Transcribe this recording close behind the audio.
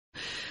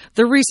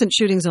The recent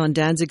shootings on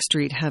Danzig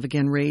Street have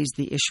again raised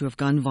the issue of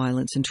gun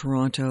violence in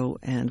Toronto,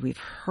 and we've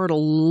heard a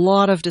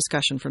lot of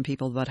discussion from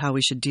people about how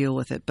we should deal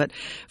with it. But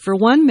for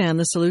one man,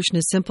 the solution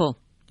is simple: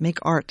 make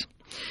art.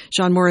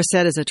 Sean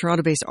Mauricette is a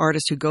Toronto-based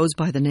artist who goes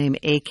by the name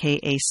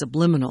a.k.a.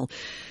 SUBLIMINAL.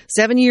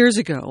 7 years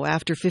ago,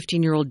 after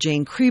 15-year-old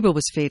Jane Kriba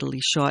was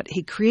fatally shot,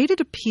 he created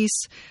a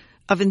piece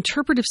of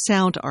interpretive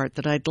sound art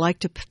that I'd like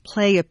to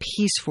play a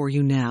piece for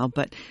you now.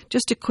 But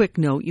just a quick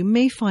note, you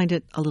may find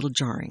it a little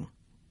jarring.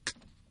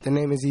 The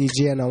name is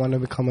E.G. and I want to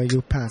become a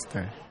youth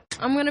pastor.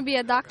 I'm going to be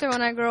a doctor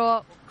when I grow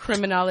up.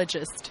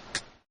 Criminologist.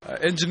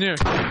 Engineer.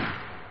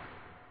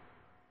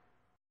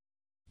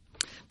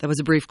 That was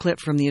a brief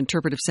clip from the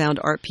interpretive sound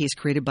art piece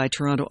created by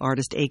Toronto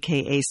artist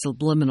a.k.a.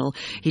 SUBLIMINAL.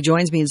 He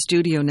joins me in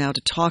studio now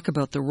to talk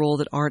about the role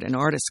that art and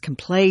artists can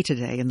play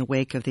today in the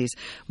wake of these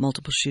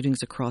multiple shootings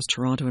across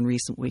Toronto in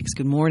recent weeks.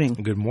 Good morning.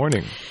 Good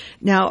morning.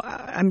 Now,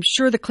 I'm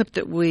sure the clip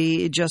that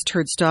we just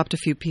heard stopped a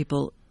few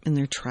people in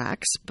their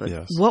tracks, but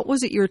yes. What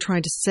was it you were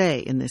trying to say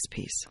in this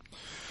piece?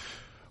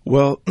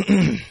 Well,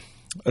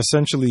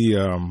 essentially,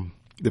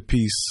 the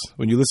piece,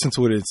 when you listen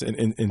to it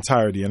in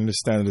entirety, I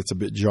understand that it's a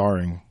bit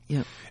jarring.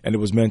 Yeah. And it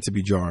was meant to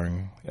be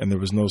jarring, and there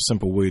was no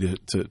simple way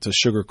to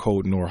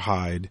sugarcoat nor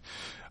hide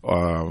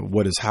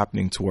what is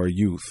happening to our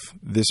youth.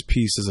 This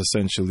piece is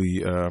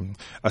essentially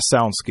a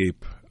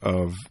soundscape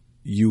of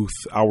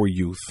our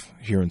youth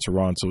here in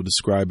Toronto,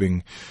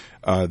 describing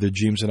their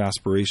dreams and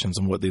aspirations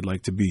and what they'd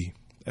like to be,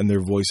 and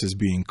their voices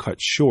being cut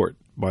short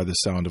by the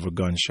sound of a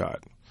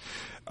gunshot.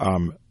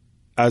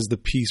 As the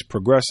piece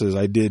progresses,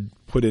 I did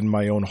put in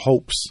my own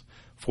hopes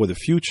for the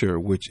future,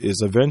 which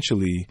is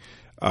eventually,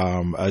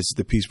 as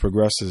the piece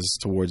progresses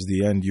towards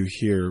the end, you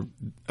hear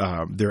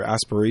their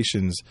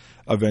aspirations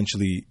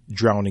eventually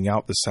drowning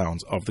out the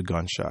sounds of the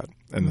gunshot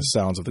and the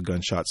sounds of the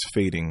gunshots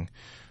fading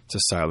to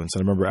silence.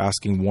 And I remember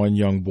asking one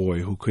young boy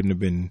who couldn't have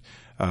been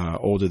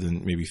older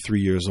than maybe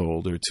 3 years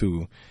old or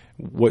 2,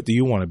 what do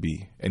you want to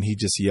be? And he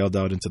just yelled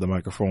out into the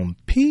microphone,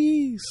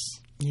 peace.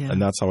 Yeah.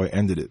 And that's how I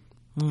ended it.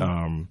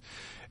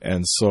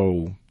 And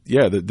so,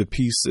 yeah, the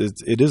piece,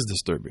 it is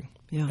disturbing.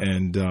 Yeah.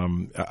 And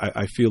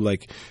I feel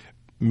like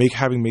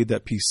having made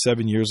that piece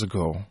 7 years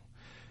ago,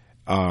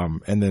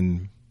 and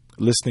then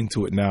listening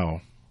to it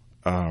now,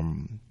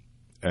 and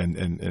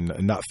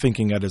not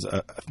thinking it as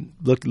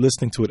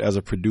listening to it as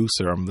a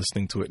producer, I'm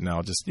listening to it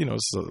now, just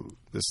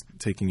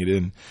taking it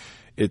in.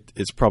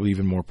 It's probably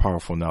even more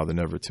powerful now than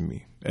ever to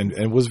me, and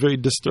it was very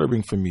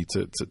disturbing for me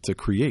to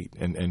create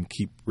and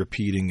keep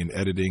repeating and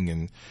editing,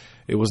 and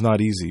it was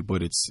not easy.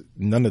 But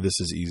none of this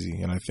is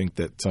easy, and I think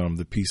that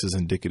the piece is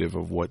indicative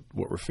of what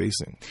we're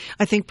facing.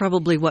 I think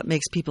probably what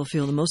makes people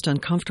feel the most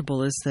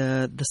uncomfortable is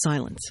the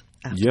silence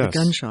after the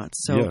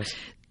gunshots. So,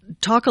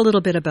 talk a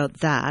little bit about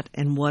that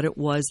and what it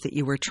was that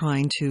you were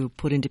trying to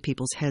put into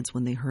people's heads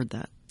when they heard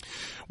that.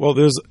 Well,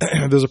 there's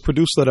a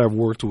producer that I've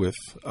worked with.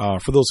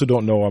 For those who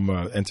don't know, I'm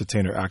an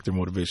entertainer, actor,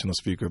 motivational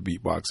speaker,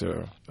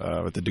 beatboxer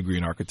with a degree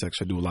in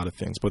architecture. I do a lot of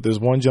things. But there's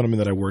one gentleman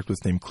that I worked with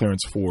named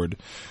Clarence Ford,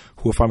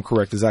 who, if I'm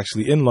correct, is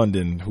actually in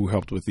London, who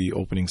helped with the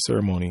opening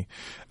ceremony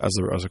as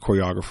a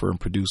choreographer and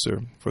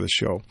producer for the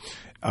show.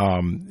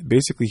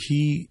 Basically,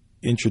 he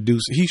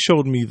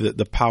showed me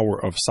the power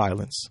of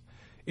silence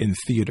in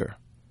theater.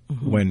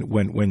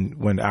 Mm-hmm.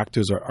 When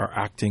actors are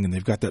acting and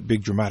they've got that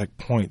big dramatic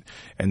point,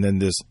 and then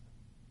there's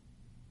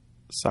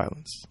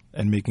silence,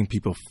 and making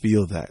people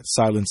feel that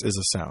silence is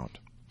a sound.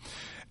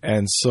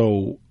 And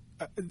so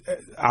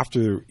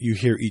after you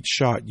hear each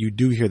shot, you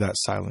do hear that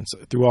silence.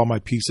 Through all my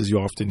pieces, you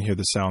often hear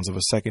the sounds of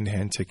a second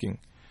hand ticking,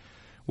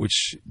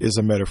 which is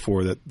a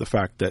metaphor that the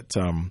fact that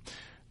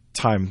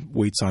time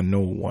waits on no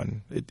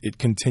one. It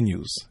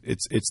continues.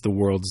 It's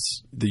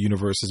the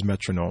universe's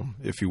metronome,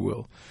 if you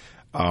will.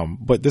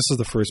 But this is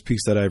the first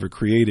piece that I ever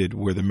created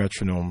where the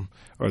metronome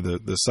or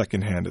the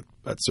second hand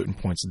at certain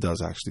points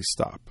does actually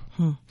stop.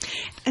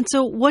 And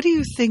so what do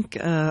you think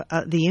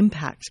the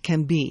impact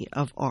can be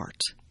of art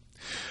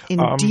in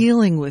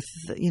dealing with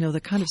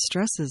the kind of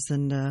stresses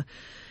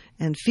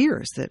and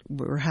fears that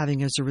we're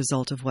having as a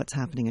result of what's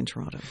happening in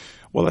Toronto?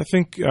 Well, I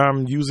think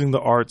using the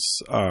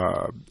arts,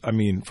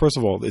 first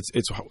of all,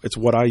 it's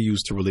what I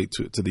use to relate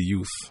to the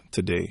youth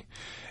today.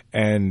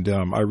 And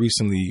I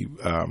recently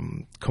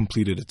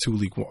completed a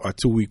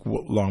 2 week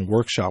long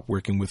workshop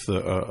working with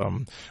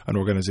an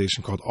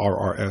organization called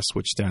RRS,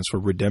 which stands for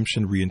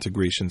Redemption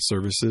Reintegration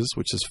Services,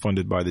 which is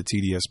funded by the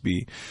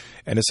TDSB.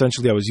 And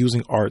essentially, I was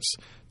using arts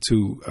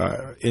to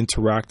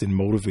interact and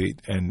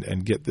motivate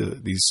and get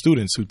these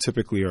students who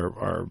typically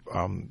are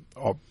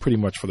pretty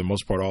much for the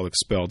most part all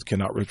expelled,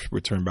 cannot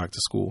return back to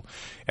school,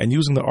 and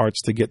using the arts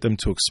to get them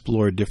to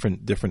explore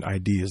different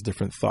ideas,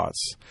 different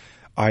thoughts.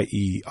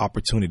 I.e.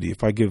 opportunity.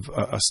 If I give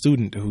a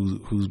student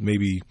who's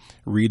maybe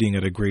reading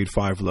at a grade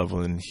 5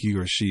 level and he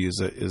or she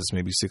is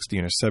maybe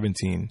 16 or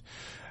 17,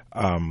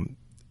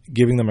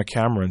 giving them a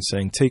camera and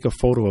saying, take a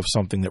photo of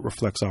something that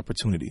reflects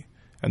opportunity.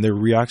 And their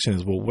reaction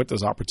is, well, what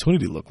does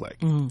opportunity look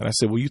like? And I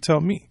say, well, you tell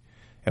me.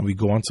 And we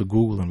go onto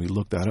Google and we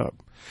look that up.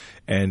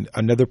 And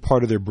another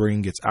part of their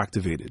brain gets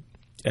activated.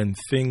 And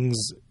things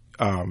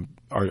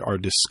are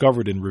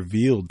discovered and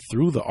revealed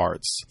through the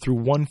arts, through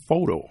one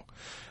photo.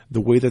 The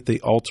way that they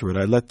alter it,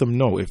 I let them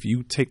know, if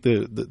you take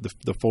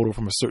the photo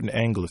from a certain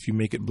angle, if you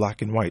make it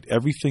black and white,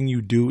 everything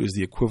you do is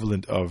the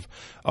equivalent of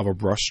a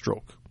brush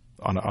stroke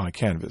on a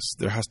canvas.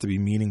 There has to be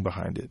meaning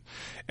behind it.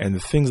 And the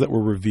things that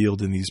were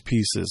revealed in these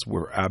pieces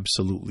were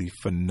absolutely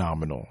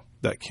phenomenal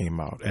that came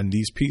out. And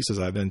these pieces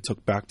I then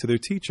took back to their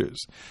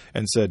teachers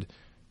and said,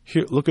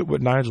 here, look at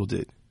what Nigel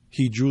did.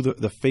 He drew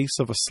the face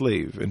of a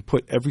slave and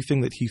put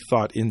everything that he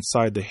thought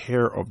inside the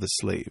hair of the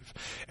slave.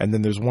 And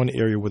then there's one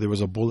area where there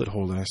was a bullet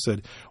hole. And I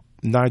said,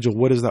 Nigel,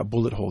 what is that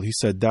bullet hole? He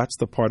said, that's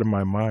the part of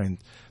my mind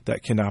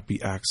that cannot be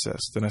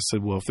accessed. And I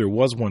said, well, if there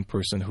was one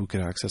person who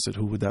could access it,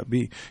 who would that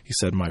be? He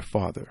said, my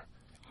father.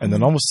 And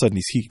then all of a sudden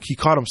he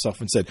caught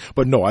himself and said,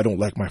 but no, I don't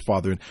like my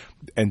father.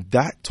 And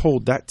that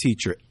told that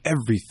teacher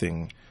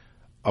everything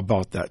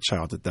about that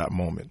child at that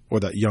moment, or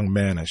that young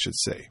man, I should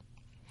say.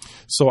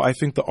 So I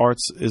think the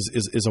arts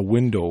is a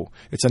window.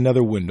 It's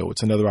another window.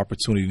 It's another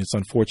opportunity. And it's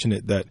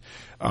unfortunate that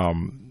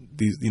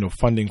these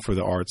funding for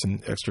the arts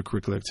and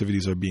extracurricular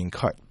activities are being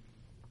cut,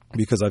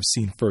 because I've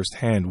seen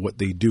firsthand what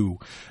they do,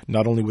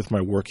 not only with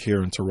my work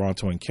here in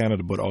Toronto and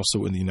Canada, but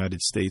also in the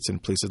United States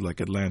and places like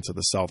Atlanta,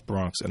 the South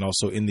Bronx, and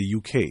also in the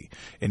UK,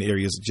 in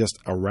areas just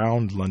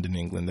around London,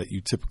 England, that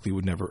you typically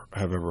would never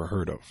have ever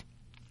heard of.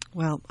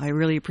 Well, I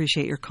really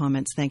appreciate your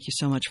comments. Thank you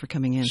so much for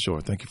coming in.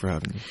 Sure. Thank you for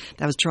having me.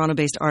 That was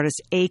Toronto-based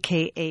artist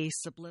a.k.a.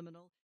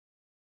 Subliminal.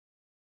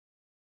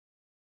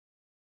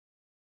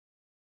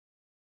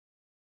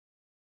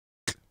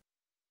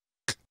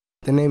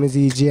 The name is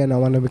E.G. and I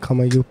want to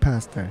become a youth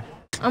pastor.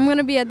 I'm going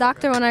to be a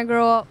doctor when I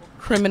grow up.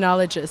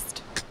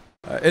 Criminologist.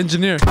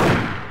 Engineer.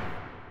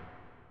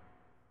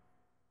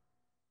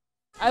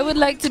 I would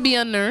like to be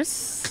a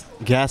nurse.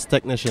 Gas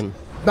technician.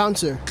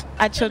 Bouncer.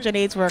 A children's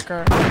aid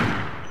worker.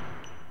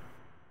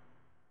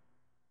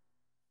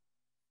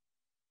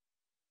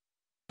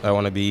 I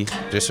want to be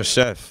just a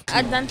chef.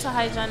 A dental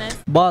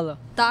hygienist. Baller.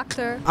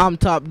 Doctor. I'm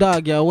top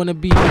dog, yeah. I want to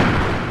be...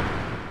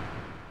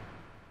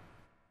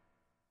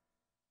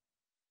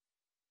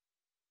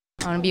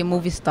 I want to be a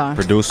movie star.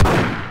 Producer.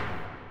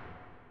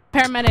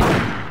 Paramedic.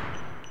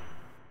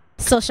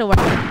 Social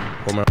worker.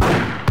 Homer.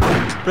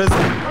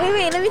 President.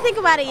 Wait, let me think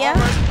about it, yeah?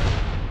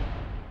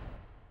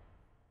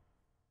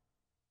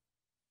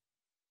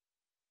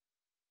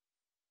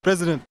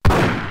 President.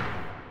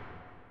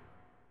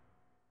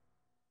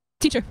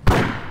 Teacher.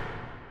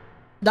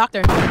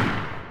 Doctor.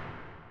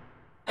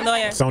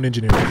 Lawyer. Sound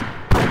engineer.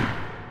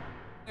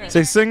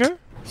 Say singer?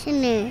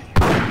 Singer.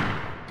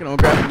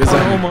 Graphic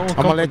designer.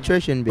 I'm an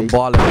electrician, baby.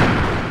 Baller.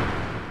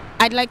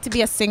 I'd like to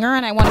be a singer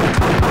and I want to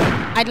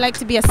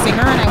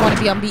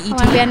be on BET. I want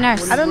to be a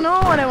nurse. I don't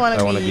know what I want to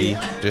be. I want to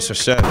be just a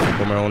chef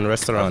for my own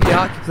restaurant.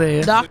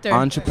 Doctor.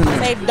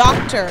 Entrepreneur. Say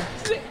doctor.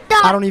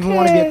 I don't even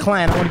want to be a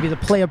client. I want to be the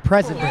player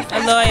president. A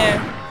lawyer.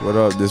 What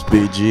up, this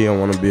BG? I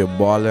want to be a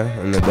baller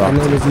and a doctor.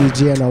 My name is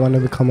E.G. and I want to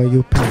become a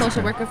youth pastor.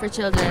 Social worker for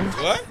children.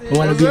 What? I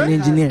want to be an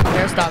engineer.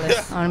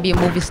 Hairstylist. I want to be a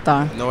movie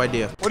star. No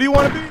idea. What do you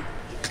want to be?